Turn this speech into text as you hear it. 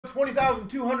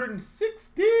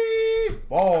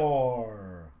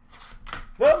20,264.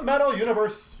 The Metal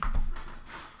Universe.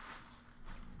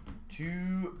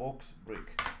 2 box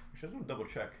break. I just want to double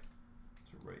check.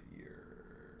 It's right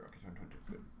here. Okay, 2022.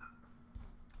 Good.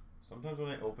 Sometimes when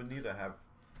I open these, I have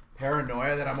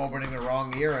paranoia that I'm opening the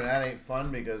wrong year, and that ain't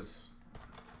fun because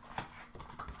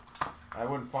I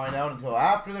wouldn't find out until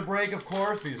after the break, of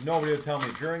course, because nobody would tell me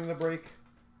during the break.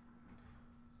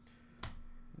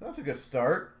 That's a good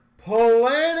start.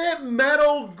 Planet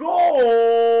Metal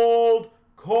Gold,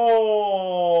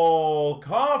 Cole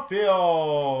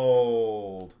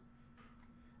Caulfield.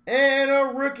 And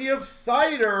a rookie of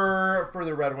Cider for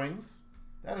the Red Wings.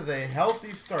 That is a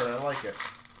healthy start. I like it.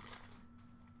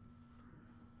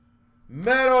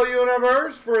 Metal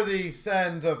Universe for the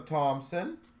Sens of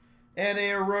Thompson. And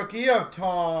a rookie of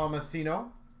Tomasino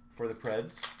for the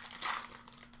Preds.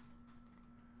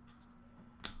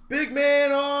 Big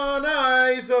man on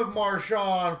ice of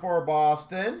Marchand for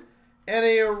Boston. And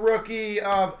a rookie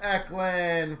of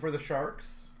Eklund for the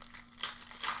Sharks.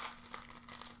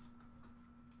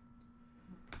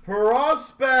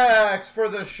 Prospects for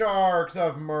the Sharks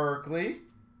of Merkley.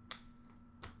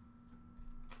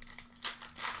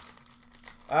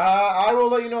 I will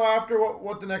let you know after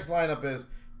what the next lineup is.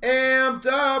 Amped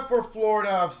up for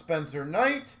Florida of Spencer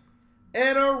Knight.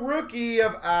 And a rookie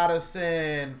of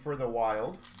Addison for the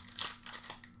Wild.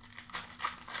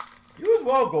 You as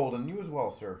well, Golden. You as well,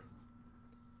 sir.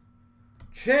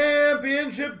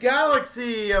 Championship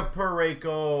Galaxy of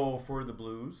Parayko for the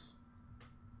Blues.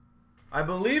 I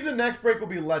believe the next break will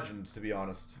be Legends, to be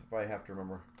honest, if I have to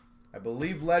remember. I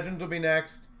believe Legends will be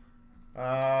next.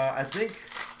 I think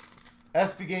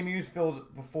SB Game Used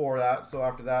filled before that, so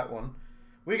after that one.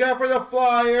 We got for the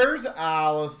Flyers,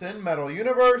 Allison, Metal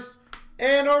Universe,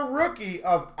 and a rookie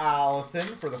of Allison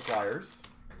for the Flyers.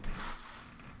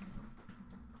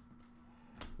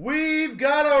 We've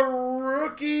got a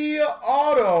rookie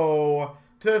auto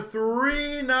to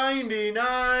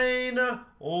 399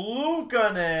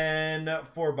 Luukkonen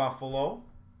for Buffalo.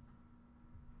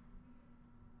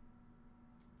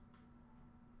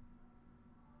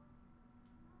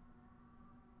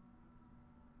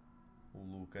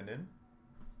 Luukkonen.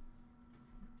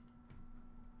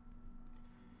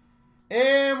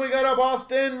 And we got a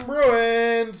Boston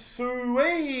Bruins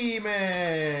Swayman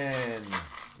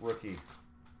rookie.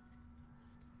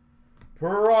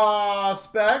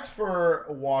 Prospects for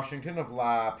Washington of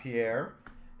LaPierre.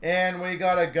 And we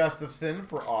got a Gustafson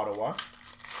for Ottawa.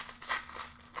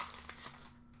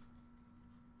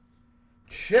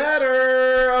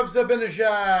 Cheddar of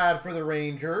Zibanejad for the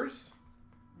Rangers.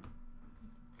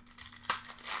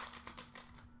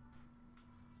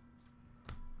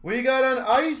 We got an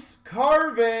ice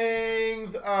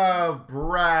carvings of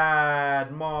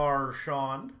Brad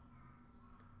Marchand.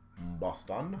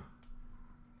 Boston.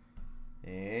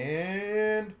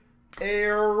 And a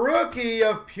rookie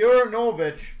of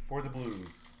Purnovich for the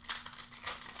Blues.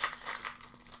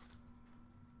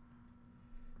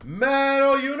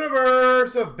 Metal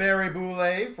Universe of Barry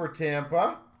Boulay for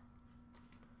Tampa.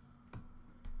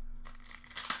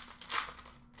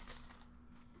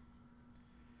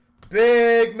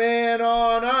 Big man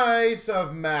on ice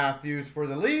of Matthews for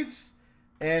the Leafs.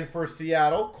 And for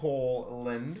Seattle, Cole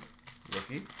Lind,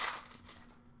 rookie.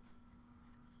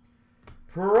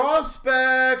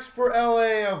 Prospects for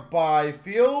LA of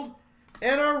Byfield.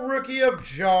 And a rookie of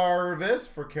Jarvis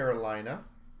for Carolina.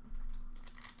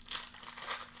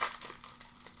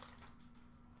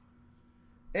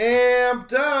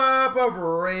 Amped up of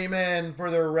Raymond for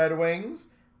the Red Wings.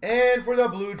 And for the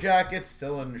Blue Jackets,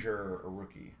 Sillinger, a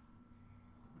rookie.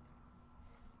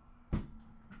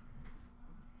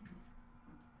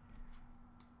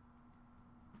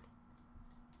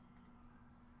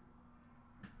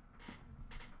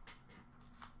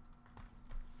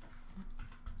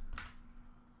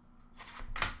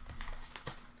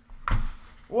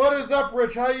 What is up,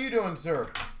 Rich? How you doing, sir?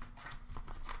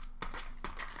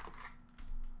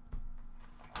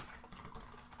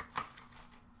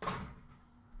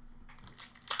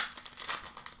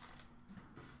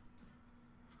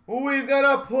 We've got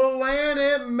a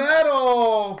Planet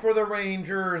Metal for the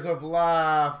Rangers of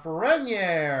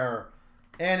Lafreniere.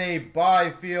 And a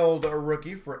Byfield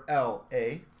rookie for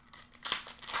LA.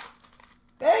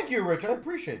 Thank you, Rich. I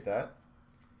appreciate that.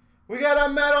 We got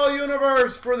a Metal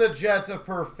Universe for the Jets of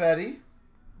Perfetti.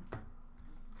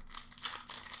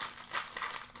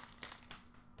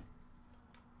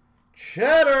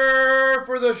 Cheddar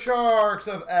for the Sharks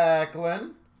of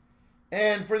Eklund.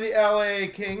 And for the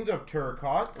LA Kings of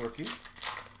Turcotte, rookie.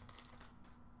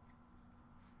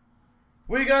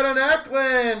 We got an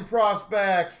Eklund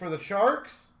prospect for the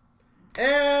Sharks.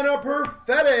 And a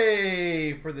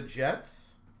Perfetti for the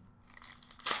Jets.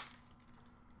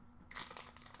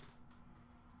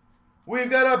 We've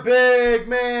got a big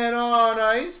man on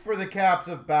ice for the Caps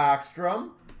of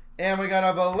Backstrom. And we got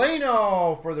a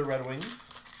Veleno for the Red Wings.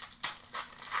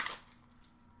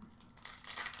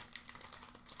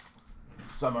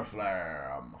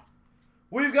 SummerSlam.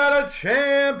 We've got a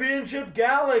Championship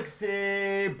Galaxy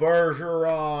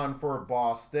Bergeron for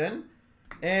Boston.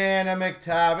 And a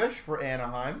McTavish for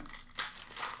Anaheim.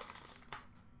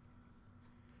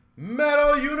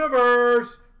 Metal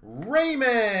Universe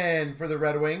Raymond for the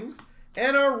Red Wings.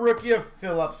 And a rookie of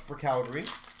Phillips for Calgary.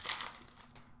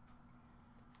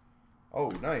 Oh,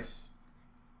 nice.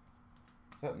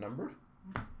 Is that numbered?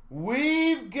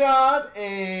 We've got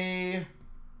a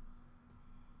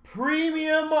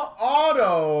premium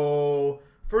auto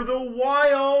for the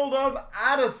Wild of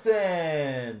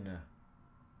Addison.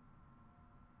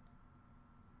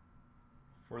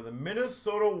 For the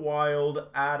Minnesota Wild,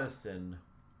 Addison.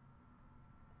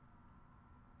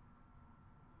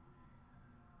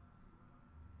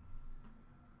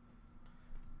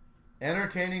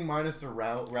 Entertaining minus the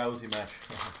Rousey match.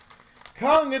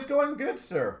 Kung, it's going good,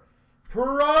 sir.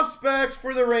 Prospects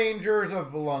for the Rangers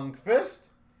of Lundqvist.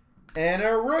 And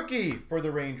a rookie for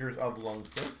the Rangers of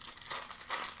Lundqvist.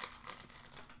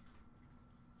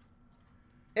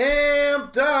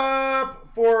 Amped up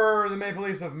for the Maple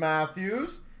Leafs of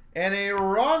Matthews. And a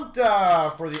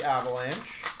Ronta for the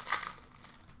Avalanche.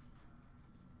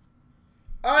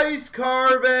 Ice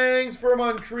carvings for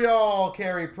Montreal,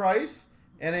 Carey Price.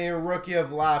 And a rookie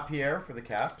of Lapierre for the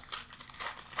Caps.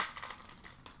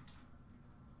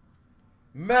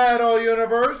 Metal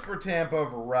Universe for Tampa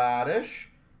of Radish.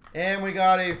 And we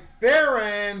got a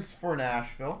Ferentz for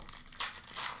Nashville.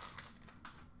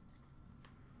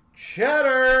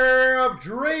 Cheddar of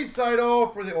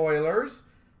Draisaitl for the Oilers.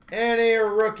 And a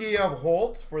rookie of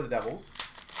Holtz for the Devils.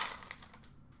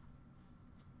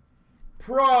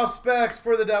 Prospects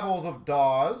for the Devils of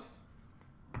Dawes.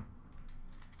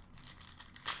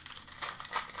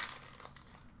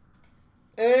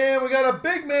 And we got a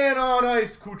big man on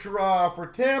ice, Kucherov for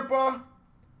Tampa.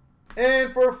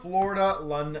 And for Florida,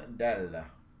 Lundell.